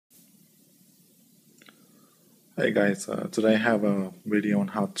Hey guys, today I have a video on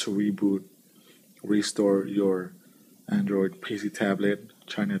how to restore your Android PC tablet,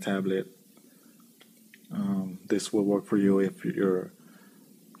 China tablet. This will work for you if your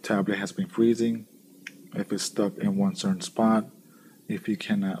tablet has been freezing, if it's stuck in one certain spot, if you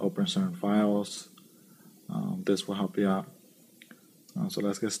cannot open certain files. This will help you out. So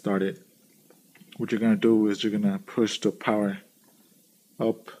let's get started. What you're going to do is you're going to push the power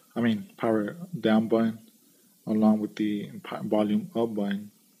down button along with the volume up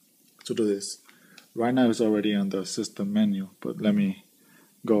button to do this. Right now it's already on the system menu, but let me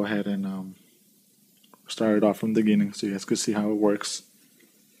go ahead and start it off from the beginning so you guys can see how it works.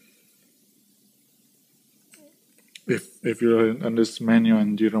 If you're on this menu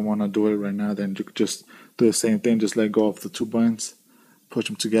and you don't want to do it right now, then you could just do the same thing. Just let go of the two buttons, push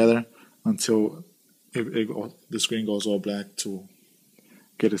them together until the screen goes all black to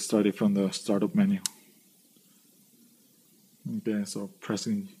get it started from the startup menu. Okay, so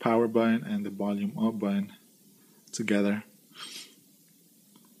pressing power button and the volume up button together.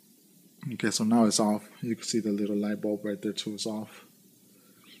 Okay, so now it's off. You can see the little light bulb right there too is off.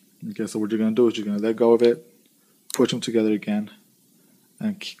 Okay, so what you're going to do is you're going to let go of it, push them together again,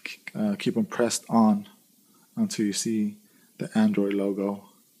 and keep them pressed on until you see the Android logo.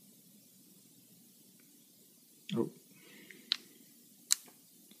 Oh.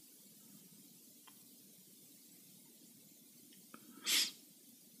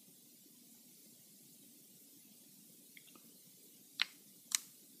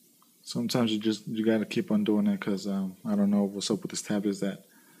 Sometimes you gotta keep on doing it because I don't know what's up with this tablet, is that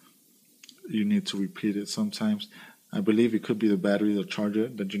you need to repeat it sometimes. I believe it could be the battery, the charger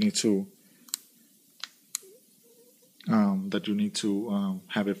that you need to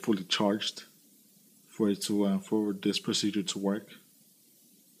have it fully charged for it to for this procedure to work.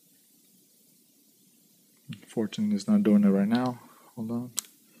 Unfortunately, it's not doing it right now. Hold on.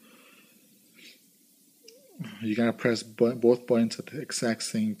 You gotta press both buttons at the exact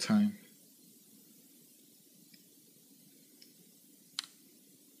same time.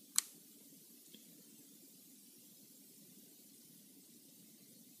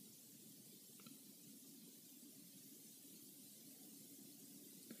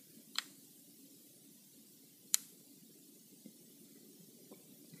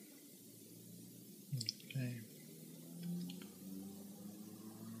 Okay.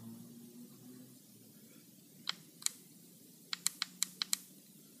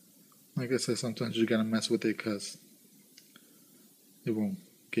 Like I said, sometimes you gotta mess with it because it won't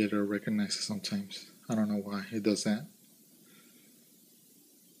get or recognize it sometimes. I don't know why it does that.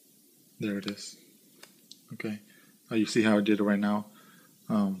 There it is. Okay. You see how I did it right now?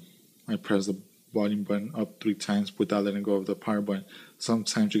 I press the volume button up 3 times without letting go of the power button.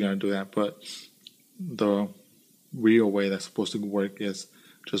 Sometimes you gotta do that, but the real way that's supposed to work is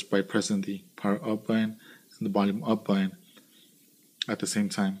just by pressing the power up button and the volume up button at the same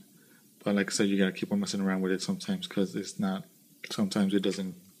time. But like I said, you gotta keep on messing around with it sometimes because sometimes it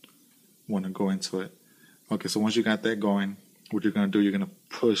doesn't want to go into it. Okay, so once you got that going, what you're gonna do, you're gonna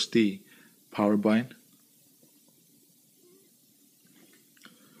push the power button,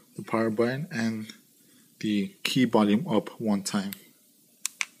 and the key volume up 1 time,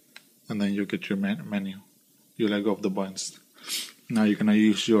 and then you'll get your menu. You let go of the buttons. Now you're gonna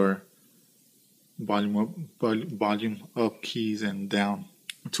use your volume up keys and down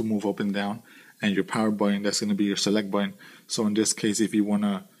to move up and down, and your power button, that's gonna be your select button. So in this case, if you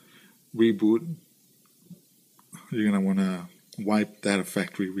wanna reboot, you're gonna wanna wipe data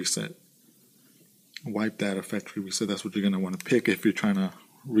factory reset. Wipe data factory reset. That's what you're gonna want to pick if you're trying to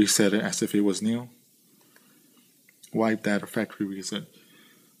reset it as if it was new. Wipe data factory reset.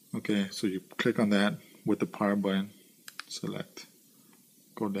 Okay, so you click on that with the power button, select,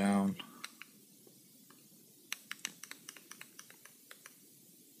 go down,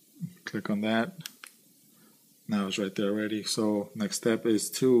 click on that. Now it's right there already. So next step is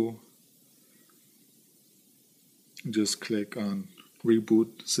to just click on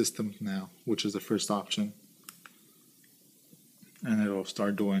reboot system now, which is the first option, and it'll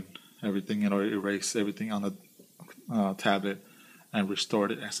start doing everything. It'll erase everything on the tablet and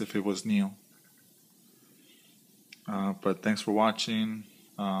restore it as if it was new. But thanks for watching.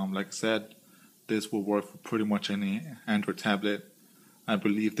 Like I said, this will work for pretty much any Android tablet. I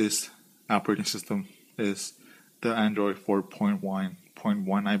believe this operating system is the Android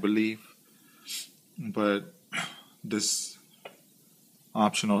 4.1.1, I believe. But this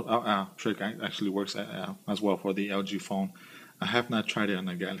optional trick actually works as well for the LG phone. I have not tried it on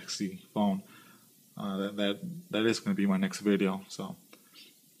a Galaxy phone. That is going to be my next video. So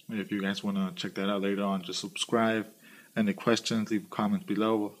If you guys want to check that out later on, just subscribe. Any questions, leave comments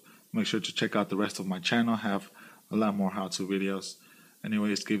below. Make sure to check out the rest of my channel. I have a lot more how-to videos.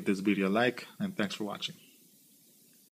 Anyways, give this video a like, and thanks for watching.